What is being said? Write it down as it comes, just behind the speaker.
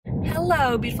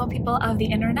Hello, beautiful people of the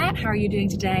internet. How are you doing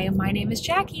today? My name is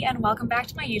Jackie and welcome back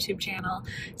to my YouTube channel.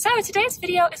 So today's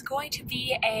video is going to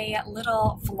be a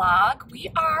little vlog.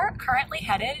 We are currently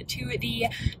headed to the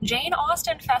Jane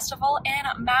Austen Festival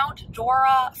in Mount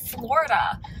Dora,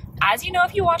 Florida. As you know,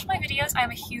 if you watch my videos, I'm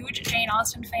a huge Jane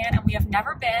Austen fan and we have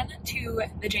never been to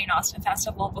the Jane Austen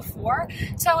Festival before.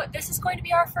 So this is going to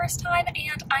be our first time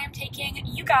and I am taking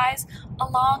you guys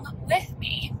along with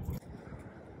me.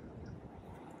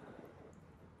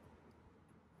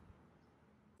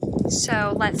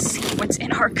 So let's see what's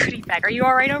in our goodie bag. Are you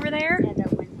all right over there? Yeah,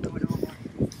 that went going on.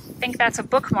 I think that's a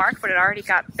bookmark, but it already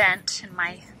got bent in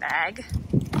my bag.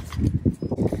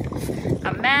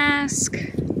 A mask,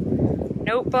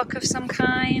 notebook of some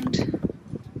kind.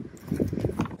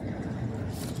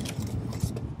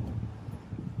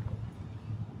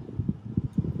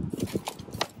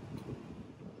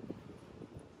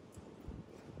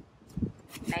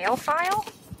 Nail file?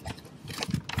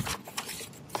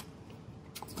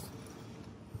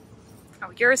 Oh,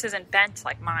 yours isn't bent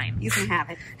like mine. You can have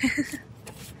it.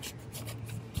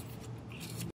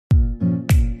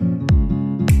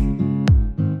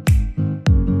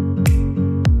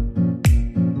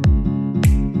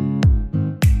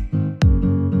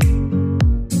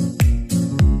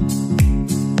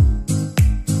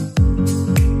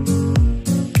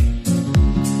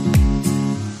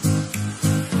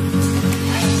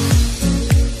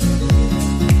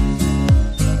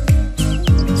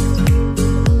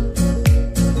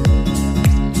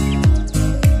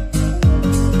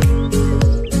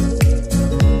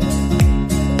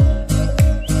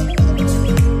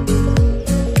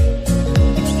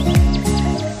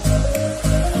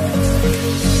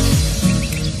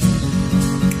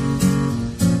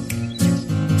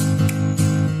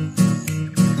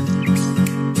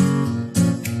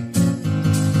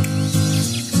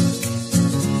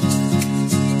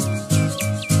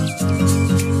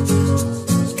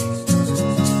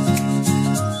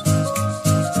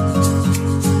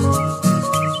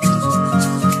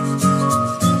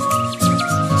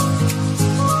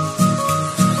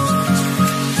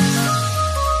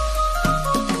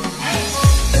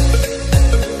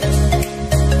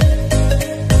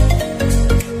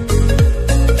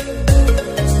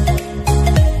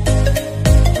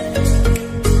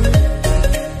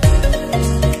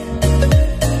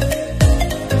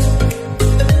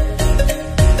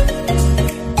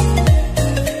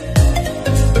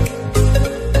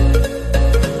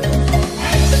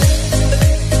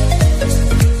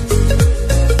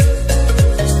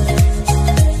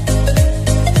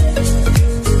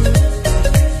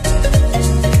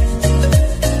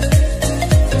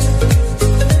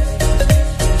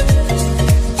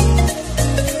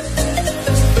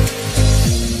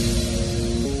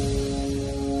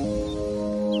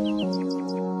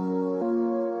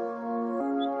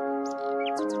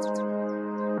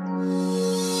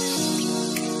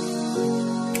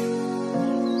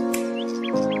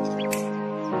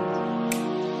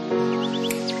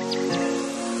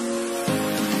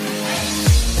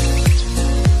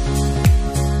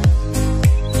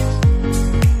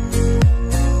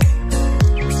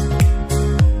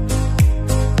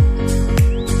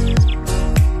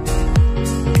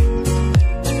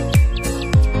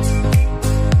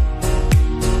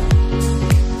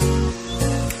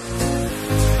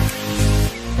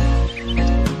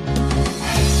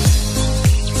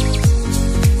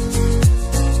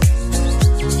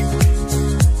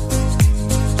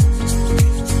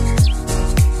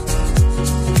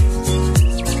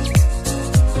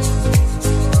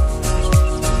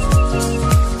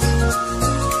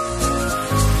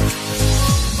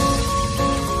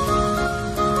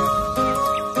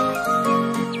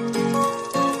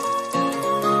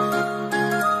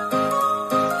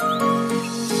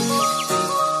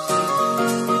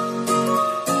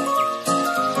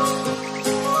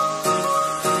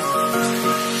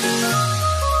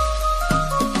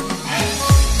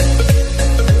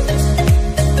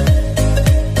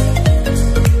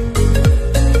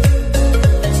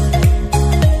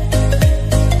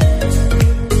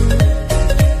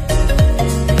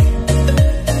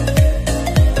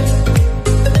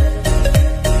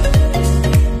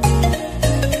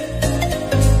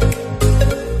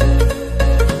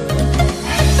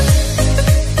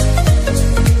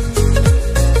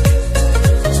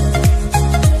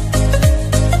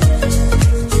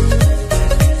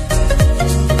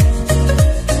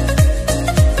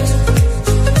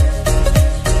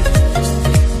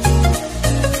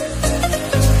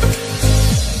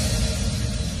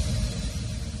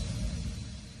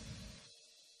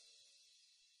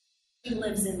 He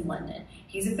lives in London.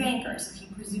 He's a banker, so he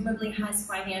presumably has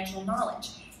financial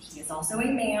knowledge. He is also a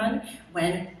man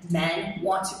when men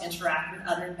want to interact with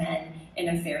other men in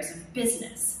affairs of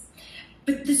business.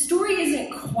 But the story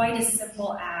isn't quite as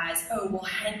simple as, oh, well,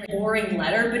 Henry, boring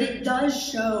letter, but it does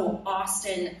show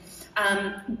Austen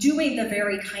doing the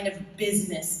very kind of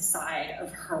business side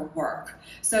of her work.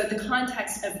 So the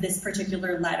context of this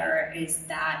particular letter is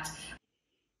that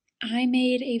I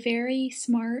made a very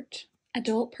smart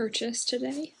adult purchase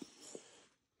today.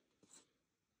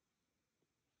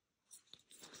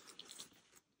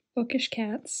 Bookish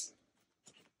cats.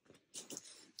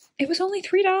 It was only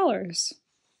 $3.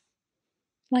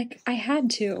 Like, I had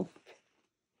to.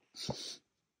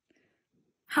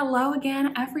 Hello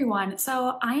again, everyone.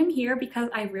 So I am here because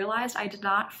I realized I did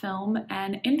not film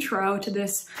an intro to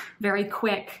this very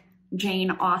quick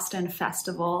Jane Austen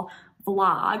Festival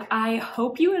vlog. I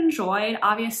hope you enjoyed.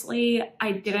 Obviously,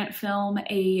 I didn't film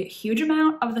a huge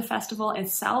amount of the festival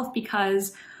itself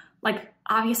because, like,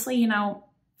 obviously, you know,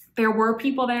 there were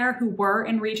people there who were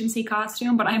in Regency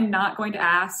costume, but I'm not going to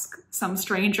ask some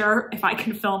stranger if I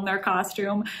can film their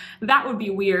costume. That would be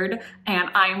weird, and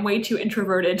I'm way too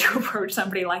introverted to approach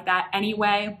somebody like that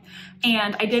anyway.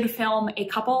 And I did film a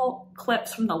couple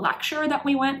clips from the lecture that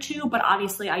we went to, but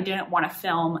obviously I didn't want to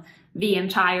film the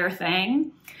entire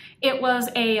thing. It was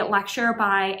a lecture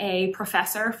by a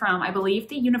professor from, I believe,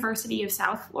 the University of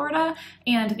South Florida,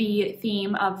 and the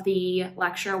theme of the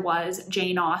lecture was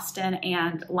Jane Austen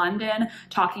and London,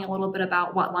 talking a little bit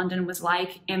about what London was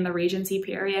like in the Regency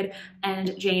period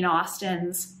and Jane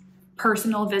Austen's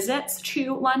personal visits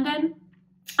to London.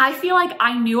 I feel like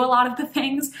I knew a lot of the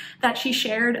things that she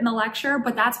shared in the lecture,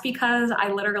 but that's because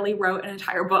I literally wrote an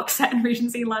entire book set in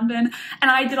Regency London, and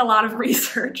I did a lot of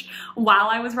research while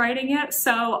I was writing it.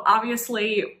 So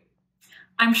obviously,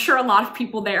 I'm sure a lot of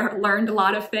people there learned a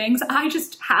lot of things. I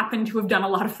just happen to have done a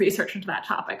lot of research into that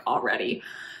topic already.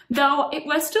 Though it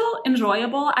was still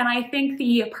enjoyable, and I think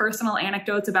the personal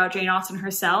anecdotes about Jane Austen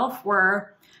herself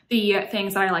were the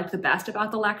things that I liked the best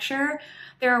about the lecture.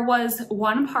 There was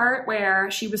one part where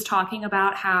she was talking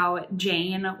about how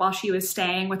Jane, while she was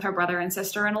staying with her brother and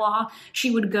sister-in-law,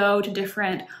 she would go to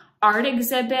different art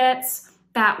exhibits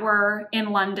that were in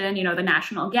London, you know, the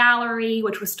National Gallery,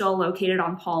 which was still located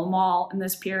on Pall Mall in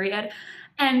this period.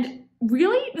 And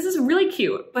really, this is really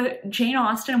cute, but Jane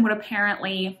Austen would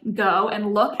apparently go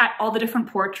and look at all the different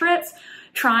portraits,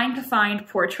 trying to find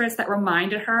portraits that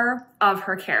reminded her of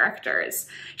her characters.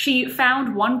 She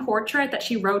found one portrait that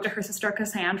she wrote to her sister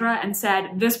Cassandra and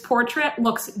said, "This portrait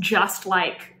looks just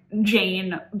like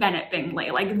Jane Bennet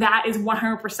Bingley. Like, that is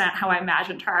 100% how I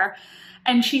imagined her."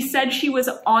 And she said she was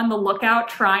on the lookout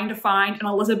trying to find an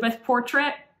Elizabeth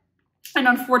portrait, and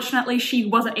unfortunately she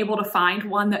wasn't able to find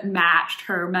one that matched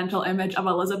her mental image of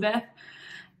Elizabeth.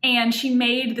 And she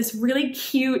made this really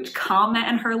cute comment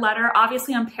in her letter.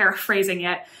 Obviously, I'm paraphrasing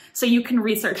it, so you can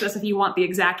research this if you want the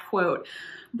exact quote.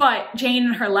 But Jane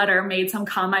in her letter made some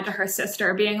comment to her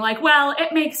sister being like, well,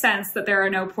 it makes sense that there are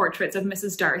no portraits of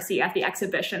Mrs. Darcy at the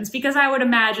exhibitions because I would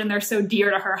imagine they're so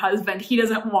dear to her husband, he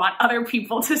doesn't want other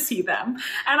people to see them.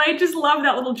 And I just love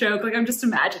that little joke. Like, I'm just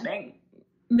imagining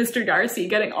Mr. Darcy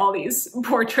getting all these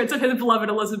portraits of his beloved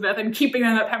Elizabeth and keeping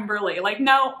them at Pemberley. Like,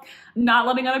 no, not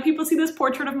letting other people see this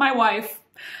portrait of my wife.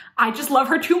 I just love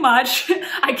her too much.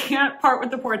 I can't part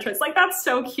with the portraits. Like, that's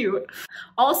so cute.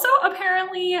 Also,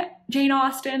 apparently, Jane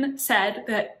Austen said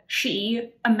that she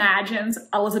imagines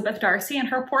Elizabeth Darcy in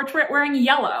her portrait wearing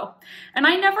yellow. And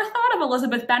I never thought of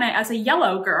Elizabeth Bennet as a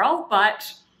yellow girl,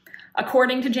 but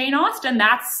according to Jane Austen,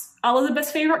 that's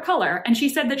Elizabeth's favorite color. And she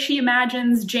said that she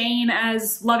imagines Jane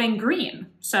as loving green.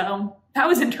 So that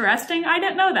was interesting. I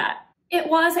didn't know that. It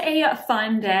was a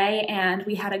fun day and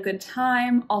we had a good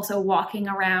time also walking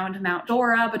around Mount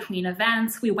Dora between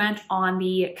events. We went on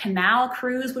the canal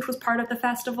cruise, which was part of the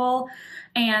festival,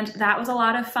 and that was a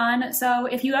lot of fun. So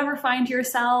if you ever find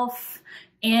yourself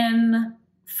in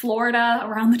Florida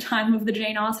around the time of the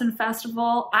Jane Austen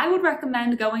Festival, I would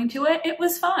recommend going to it. It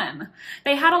was fun.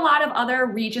 They had a lot of other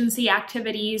Regency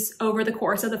activities over the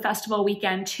course of the festival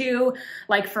weekend too,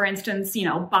 like for instance, you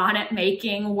know, bonnet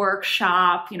making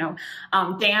workshop, you know,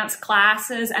 dance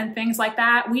classes and things like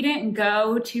that. We didn't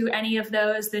go to any of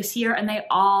those this year and they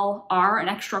all are an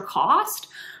extra cost,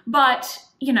 but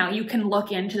you know, you can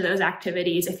look into those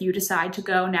activities if you decide to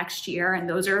go next year, and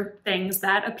those are things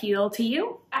that appeal to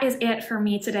you. That is it for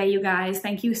me today, you guys.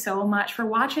 Thank you so much for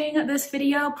watching this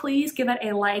video. Please give it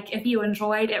a like if you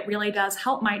enjoyed. It really does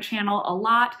help my channel a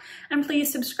lot. And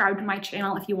please subscribe to my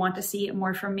channel if you want to see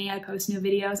more from me. I post new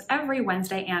videos every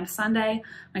Wednesday and Sunday.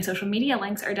 My social media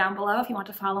links are down below if you want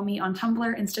to follow me on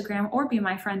Tumblr, Instagram, or be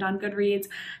my friend on Goodreads.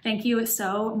 Thank you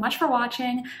so much for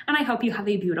watching, and I hope you have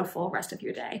a beautiful rest of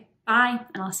your day. Bye,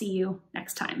 and I'll see you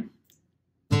next time.